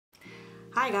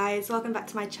Hi guys, welcome back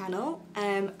to my channel.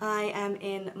 I am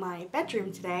in my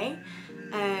bedroom today.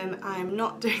 I'm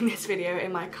not doing this video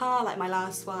in my car like my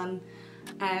last one,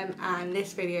 and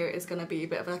this video is going to be a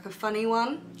bit of like a funny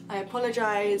one. I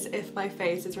apologise if my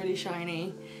face is really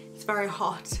shiny. It's very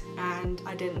hot and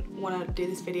I didn't want to do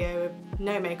this video with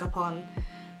no makeup on,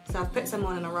 so I've put some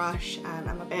on in a rush and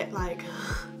I'm a bit like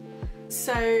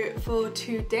So for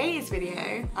today's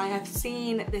video, I have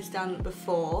seen this done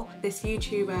before. This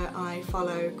YouTuber I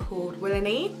follow called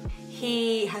Willany.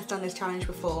 He has done this challenge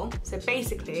before. So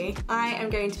basically, I am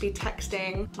going to be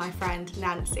texting my friend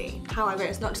Nancy. However,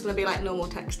 it's not just gonna be like normal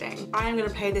texting. I am gonna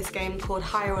play this game called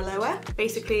Higher or Lower.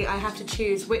 Basically, I have to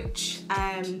choose which,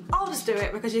 I'll just do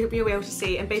it because you'll be able to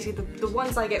see. And basically the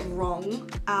ones I get wrong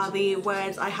are the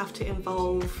words I have to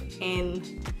involve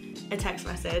in a text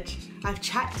message. I've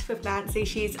checked with Nancy.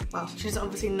 She doesn't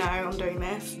obviously know I'm doing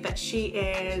this, but she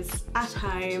is at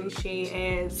home. She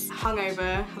is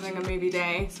hungover, having a movie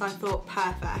day. So I thought,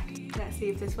 perfect. Let's see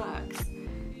if this works.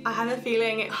 I have a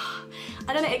feeling,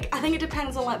 I don't know, I think it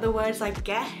depends on like the words I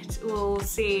get. We'll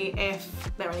see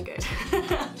if they're any good.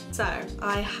 So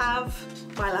I have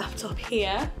my laptop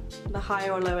here, the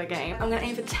higher or lower game. I'm gonna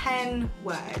aim for 10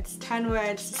 words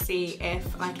to see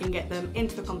if I can get them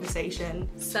into the conversation.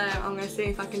 So I'm gonna see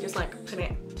if I can just like put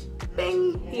it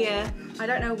bing here. I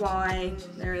don't know why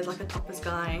there is like a topless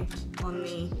guy on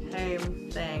the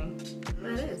home thing,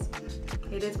 but it is.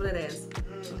 It is what it is.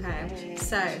 Okay,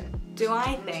 so do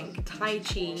I think Tai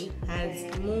Chi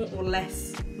has more or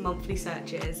less monthly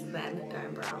searches than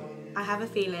Derren Brown? I have a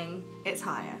feeling it's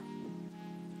higher.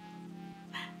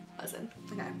 Buzzing.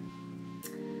 Okay.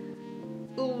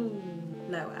 Ooh,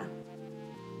 lower.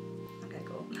 Okay,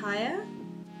 cool. Higher?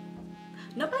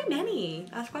 Not by many.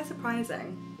 That's quite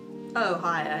surprising. Oh,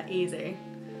 higher. Easy.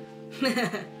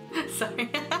 Sorry.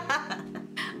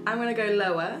 I'm gonna go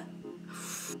lower.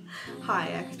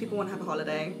 Higher, because people want to have a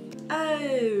holiday.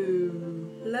 Oh,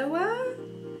 lower?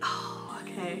 Oh,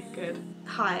 okay, good.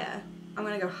 Higher. I'm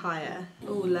gonna go higher.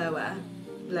 Oh, lower.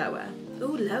 Lower. Oh,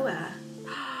 lower.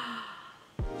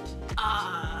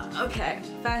 Okay.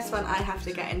 First one I have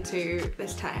to get into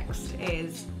this text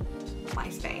is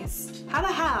MySpace. How the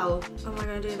hell am I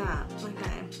gonna do that?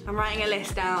 Okay. I'm writing a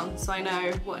list down so I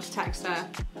know what to text her.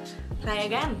 Play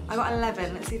again. I got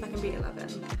 11. Let's see if I can beat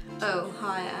 11. Oh,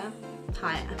 higher.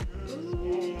 Higher.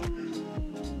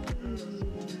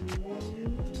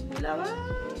 Lower?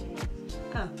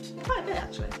 Oh, quite a bit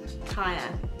actually.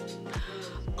 Higher.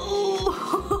 Ooh!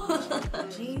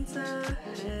 Laser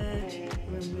hair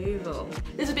removal.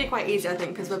 This would be quite easy, I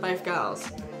think, because we're both girls.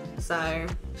 So,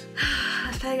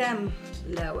 let's play again.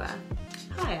 Lower.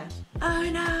 Higher. Oh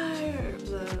no!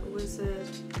 The Wizard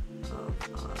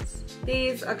of Oz.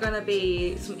 These are gonna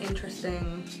be some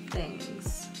interesting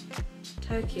things.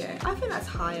 Tokyo. I think that's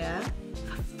higher.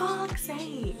 For fuck's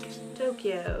sake.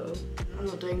 Tokyo. I'm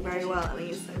not doing very well at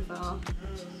these so far.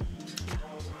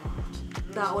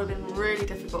 That would have been really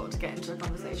difficult to get into a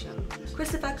conversation.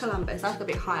 Christopher Columbus, that's a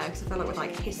bit higher because I feel like with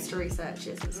like history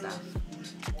searches and stuff.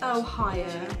 Oh,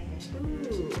 higher.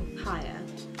 Ooh, higher.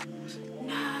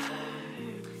 No.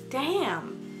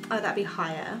 Damn. Oh, that'd be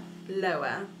higher.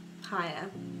 Lower. Higher.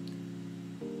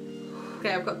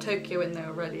 Okay, I've got Tokyo in there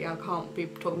already. I can't be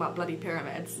talking about bloody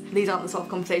pyramids. These aren't the sort of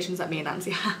conversations that me and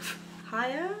Nancy have.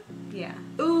 Higher? Yeah.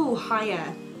 Ooh,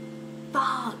 higher.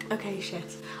 Fuck. Okay,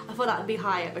 shit. I thought that would be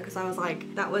higher because I was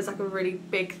like, that was like a really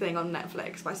big thing on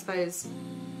Netflix, but I suppose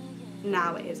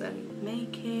now it isn't.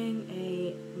 Making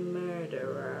a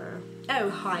murderer. Oh,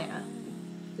 higher.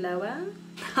 Lower?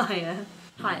 Higher.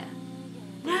 Higher.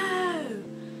 No!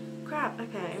 Crap,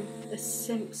 okay. The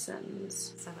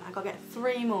Simpsons. 7. I gotta get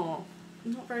 3 more.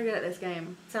 I'm not very good at this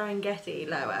game. Serengeti,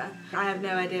 lower. I have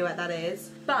no idea what that is,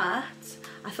 but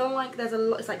I feel like there's a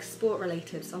lot, it's like sport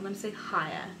related, so I'm gonna say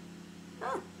higher.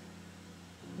 Oh.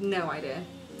 No idea.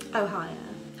 Oh, higher.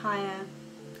 Higher.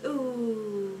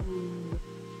 Ooh.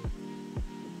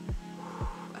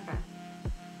 Okay.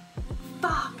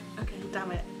 Fuck! Okay,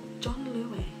 damn it. John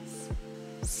Lewis.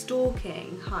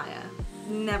 Stalking, higher.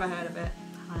 Never heard of it.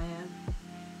 Higher.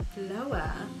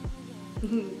 Lower.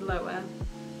 Lower.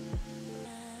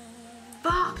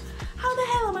 Fuck! How the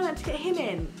hell am I meant to get him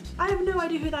in? I have no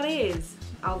idea who that is.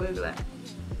 I'll Google it.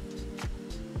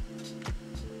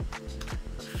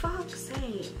 For fuck's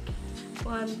sake.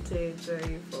 1, 2,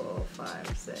 3, 4,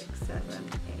 5, 6, 7,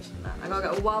 8, 9. I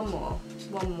gotta get one more,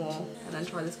 and then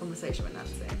try this conversation with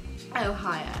Nancy. Oh,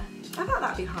 higher. I thought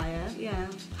that'd be higher. Yeah,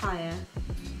 higher.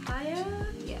 Higher?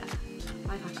 Yeah.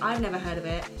 I've never heard of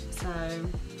it, so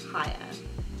higher.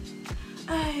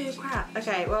 Oh crap.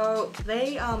 Okay, well,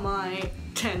 they are my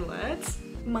 10 words.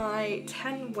 My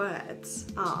 10 words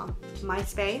are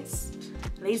MySpace,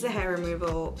 laser hair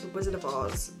removal, The Wizard of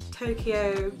Oz,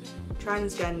 Tokyo,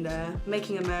 transgender,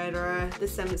 making a murderer, The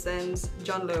Simpsons,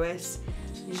 John Lewis,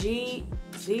 Xi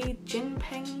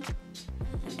Jinping,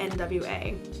 and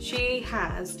NWA. She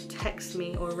has texted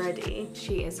me already.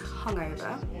 She is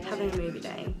hungover, having a movie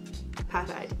day.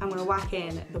 Perfect. I'm gonna whack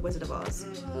in The Wizard of Oz.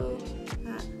 Oh,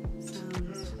 that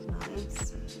sounds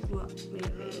nice. What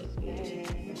movie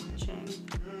are you watching?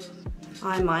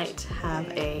 I might have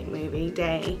a movie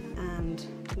day and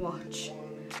watch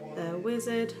The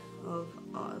Wizard of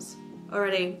Oz.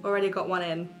 Already got one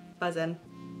in. Buzzing.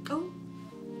 Oh,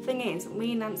 thing is,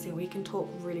 me and Nancy, we can talk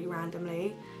really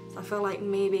randomly. So I feel like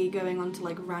maybe going on to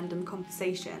like random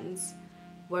conversations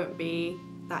won't be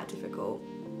that difficult.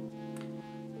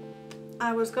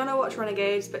 I was gonna watch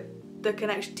Renegades, but the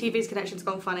TV's connection's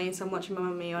gone funny, so I'm watching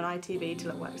Mamma Mia on ITV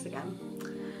till it works again.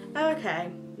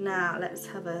 Okay, now let's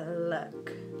have a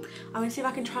look. I'm gonna see if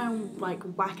I can try and like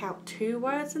whack out 2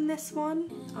 words in this one.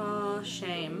 Oh,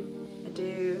 shame. I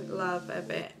do love a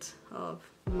bit of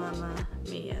Mamma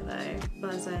Mia though.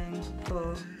 Buzzing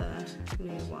for the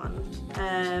new one.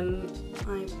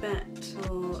 I bet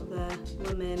all the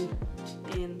women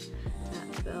in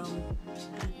that film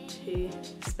had to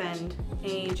spend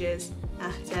ages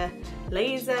at a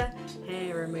laser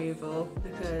hair removal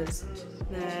because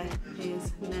there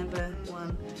is never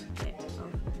one bit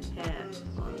of hair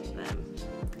on them.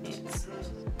 It's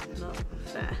not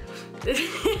fair.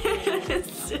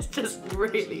 It's just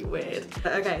really weird.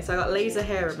 Okay, so I got laser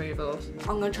hair removal.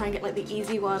 I'm gonna try and get like the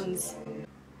easy ones.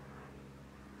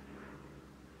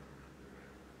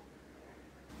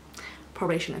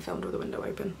 Probably shouldn't have filmed with the window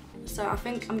open. So I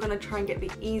think I'm gonna try and get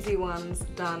the easy ones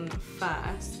done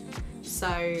first so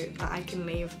that I can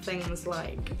leave things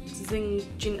like I'm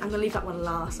gonna leave that one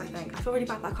last, I think. I feel really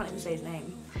bad that I can't even say his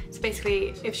name. So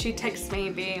basically, if she texts me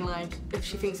being like, if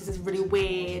she thinks this is really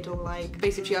weird or like,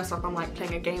 basically if she asks if I'm like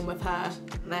playing a game with her,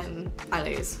 then I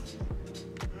lose.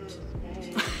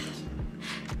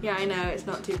 Yeah, I know, it's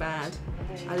not too bad.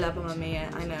 I love Mamma Mia,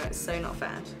 I know, it's so not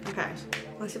fair. Okay,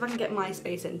 let's see if I can get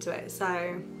MySpace into it.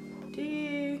 So, do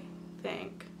you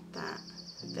think that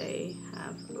they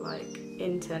have like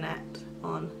internet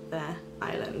on their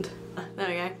island? There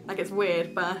we go, like it's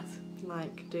weird, but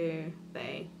like, do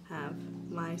they have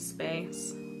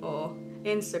MySpace or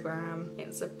Instagram?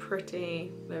 It's a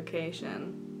pretty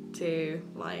location to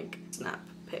like snap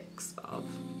pics of,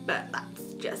 but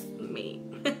that's just me.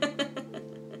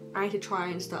 I need to try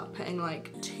and start putting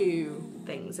like 2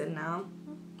 things in now.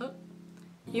 Oh.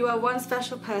 You are one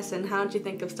special person, how do you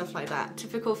think of stuff like that?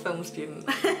 Typical film student.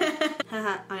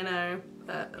 Haha, I know,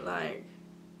 but like,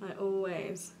 I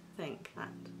always think that.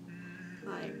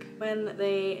 Like, when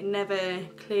they never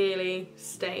clearly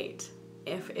state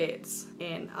if it's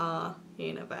in our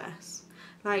universe.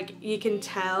 Like, you can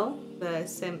tell The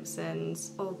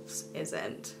Simpsons Obs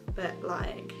isn't, but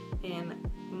like, in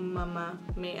Mamma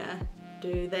Mia,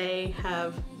 do they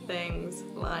have things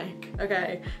like...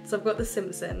 Okay, so I've got The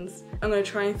Simpsons. I'm gonna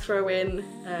try and throw in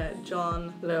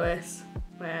John Lewis,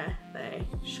 where they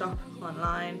shop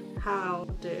online. How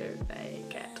do they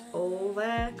get all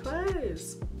their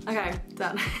clothes? Okay,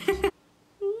 done.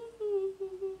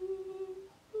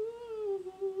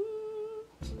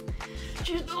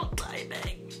 She's not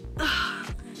typing.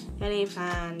 Any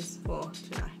plans for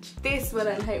tonight? This will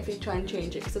then hopefully try and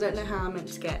change it because I don't know how I'm meant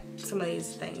to get some of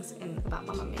these things in about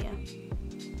Mamma Mia.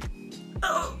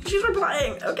 Oh, she's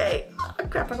replying. Okay. Oh,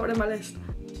 crap, I got it on my list.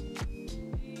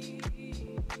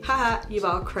 Haha, you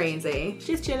are crazy.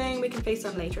 Just chilling, we can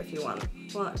FaceTime later if you want.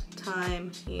 What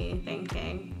time are you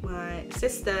thinking? My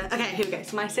sister, okay, here we go.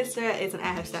 So my sister is an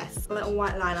air hostess. A little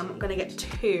white line, I'm gonna get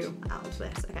 2 out of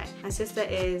this, okay. My sister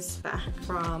is back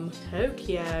from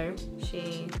Tokyo.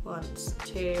 She wants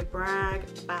to brag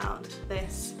about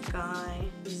this guy,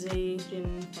 Xi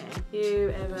Jinping.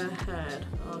 You ever heard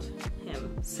of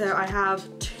him? So I have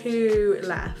 2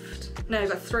 left. No, I've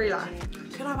got 3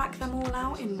 left. Could I whack them all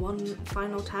out in one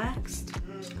final text?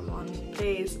 Come on,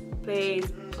 please,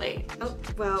 please, please. Oh,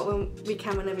 well, we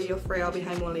can whenever you're free. I'll be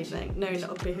home all evening. No,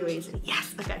 not a Boohoo Easy.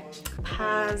 Yes, okay.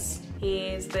 Paz,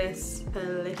 he's this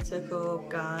political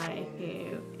guy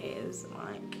who is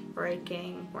like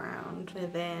breaking ground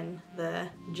within the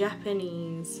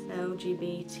Japanese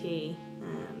LGBT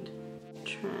and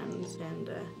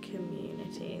transgender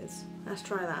communities. Let's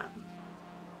try that.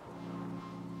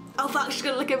 Oh fuck, she's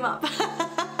gonna look him up.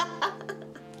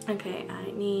 Okay,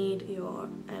 I need your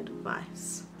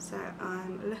advice. So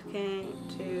I'm looking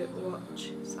to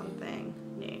watch something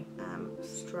new. I'm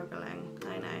struggling.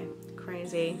 I know,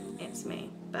 crazy, it's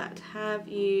me. but have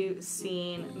you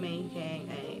seen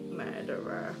Making a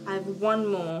Murderer? I have one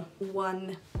more.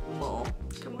 One more.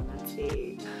 Come on, let's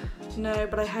see. No,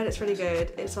 but I heard it's really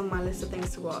good. It's on my list of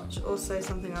things to watch. Also,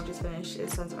 something I've just finished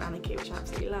is Sons of Anarchy, which I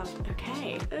absolutely loved.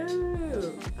 Okay.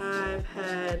 Oh, I've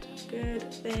heard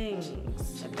good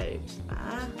things about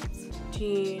that. Do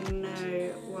you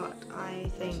know what I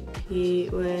think you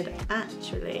would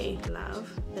actually love?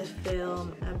 The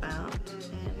film about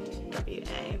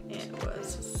NWA. It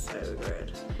was so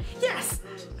good. Yes!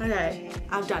 Okay,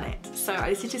 I've done it. So I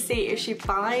just need to see if she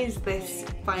buys this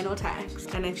final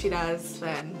text, and if she does,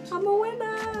 then I'm a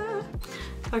winner.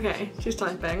 Okay, she's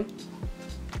typing.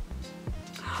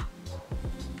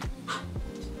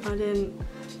 I didn't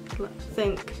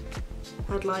think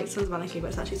I'd like Sons of Anarchy, but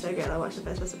it's actually so good. I watched the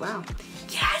first episode. Wow.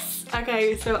 Yes!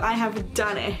 Okay, so I have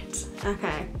done it.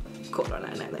 Okay, call her and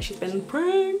let her know that she's been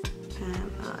pranked.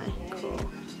 Can I call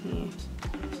you?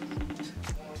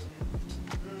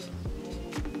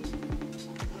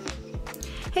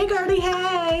 Hey Gertie,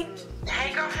 hey!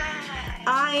 Hey girl, hey!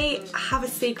 I have a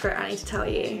secret I need to tell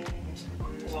you.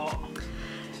 What?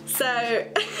 So, I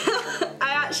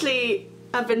actually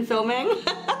have been filming.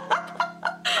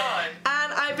 Oh.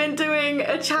 And I've been doing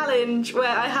a challenge where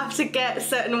I have to get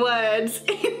certain words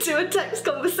into a text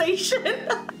conversation.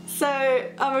 So,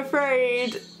 I'm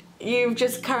afraid you've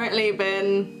just currently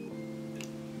been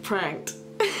pranked.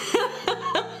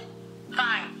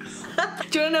 Thanks.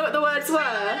 Do you want to know what the words were?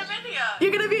 In a video.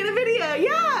 You're gonna be in a video,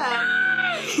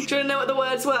 yeah! Do you want to know what the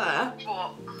words were?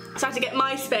 What? So I had to get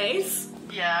MySpace,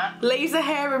 Yeah. laser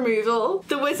hair removal,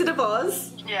 The Wizard of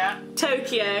Oz, Yeah.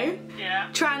 Tokyo, Yeah.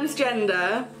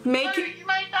 transgender, So making... you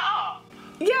made that up?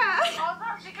 Yeah! I was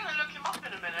actually gonna look him up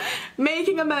in a minute.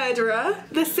 Making a Murderer,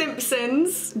 The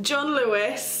Simpsons, John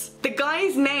Lewis, the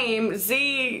guy's name,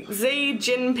 Xi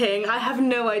Jinping, I have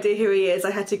no idea who he is, I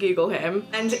had to Google him,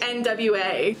 and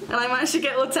NWA, and I managed to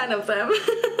get all 10 of them.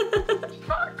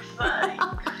 Fuck's sake.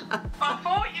 I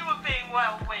thought you were being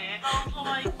well weird. I was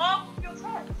like, oh, your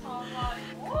text. I was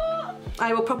like, what?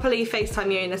 I will properly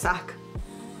FaceTime you in a sec.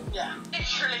 Yeah.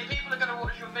 Literally, people are gonna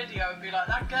watch your video and be like,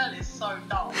 that girl is so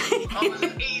dumb. I was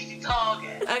an easy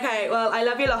target. Okay, well, I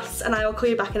love you lots, and I will call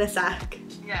you back in a sec.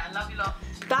 Yeah, love you lots.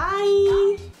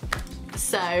 Bye!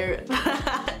 So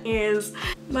that is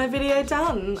my video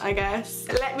done, I guess.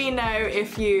 Let me know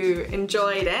if you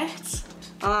enjoyed it.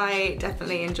 I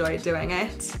definitely enjoyed doing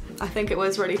it. I think it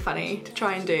was really funny to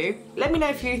try and do. Let me know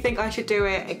if you think I should do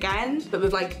it again, but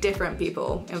with like different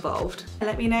people involved.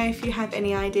 Let me know if you have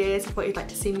any ideas of what you'd like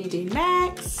to see me do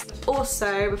next.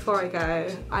 Also, before I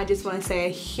go, I just want to say a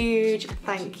huge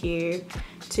thank you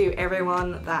to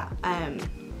everyone that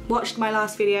watched my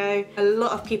last video. A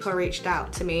lot of people reached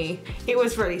out to me. It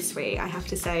was really sweet, I have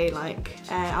to say. Like,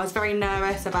 I was very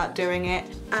nervous about doing it,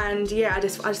 and yeah, I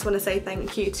just want to say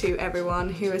thank you to everyone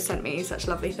who has sent me such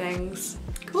lovely things.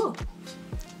 Cool.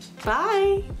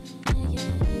 Bye.